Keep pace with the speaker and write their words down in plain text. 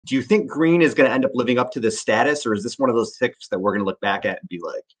Do you think Green is going to end up living up to this status, or is this one of those picks that we're going to look back at and be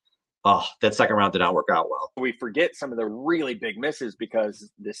like, oh, that second round did not work out well? We forget some of the really big misses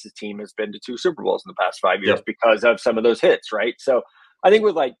because this team has been to 2 Super Bowls in the past 5 years Yep. because of some of those hits, right? So I think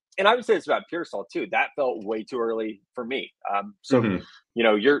with like, and I would say it's about Pearsall too. That felt way too early for me.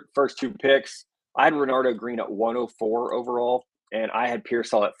 Your first 2 picks, I had Renardo Green at 104 overall, and I had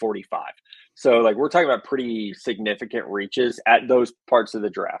Pearsall at 45. So like we're talking about pretty significant reaches at those parts of the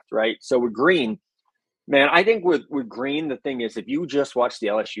draft, right? So with Green, man, I think with Green, the thing is, if you just watch the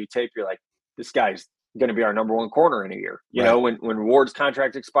LSU tape, you're like, this guy's going to be our number 1 corner in a year. You know, when Ward's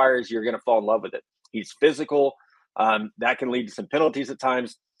contract expires, you're going to fall in love with it. He's physical. That can lead to some penalties at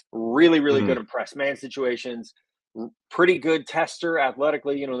times. Really, really good in press man situations. Pretty good tester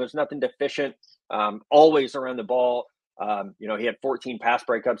athletically. You know, there's nothing deficient. Always around the ball. He had 14 pass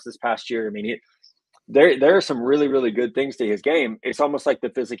breakups this past year. I mean, there are some really, really good things to his game. It's almost like the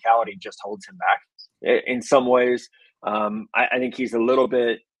physicality just holds him back in some ways. I think he's a little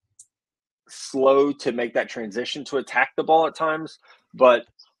bit slow to make that transition to attack the ball at times, but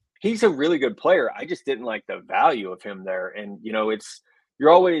he's a really good player. I just didn't like the value of him there. And, you're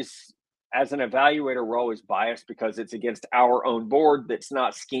always, as an evaluator, we're always biased because it's against our own board that's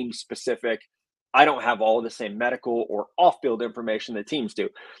not scheme specific. I don't have all the same medical or off-field information that teams do.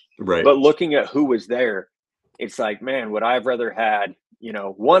 Right. But looking at who was there, it's like, man, would I have rather had,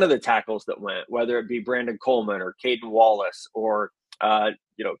 one of the tackles that went, whether it be Brandon Coleman or Caden Wallace or,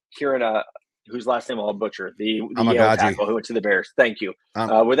 Kieran, whose last name I'll butcher, the Yale tackle who went to the Bears. Thank you.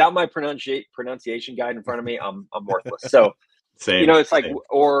 Without my pronunciation guide in front of me, I'm worthless. So, Same, it's like,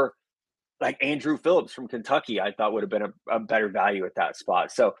 or like Andrew Phillips from Kentucky, I thought would have been a better value at that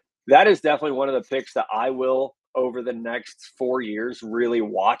spot. So that is definitely one of the picks that I will, over the next 4 years, really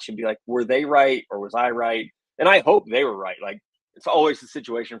watch and be like, were they right or was I right? And I hope they were right. Like, it's always the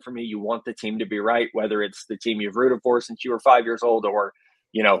situation for me. You want the team to be right, whether it's the team you've rooted for since you were 5 years old or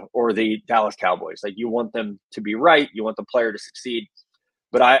the Dallas Cowboys. Like, you want them to be right. You want the player to succeed.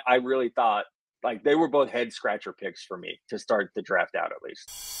 But I really thought, like, they were both head scratcher picks for me to start the draft out, at least.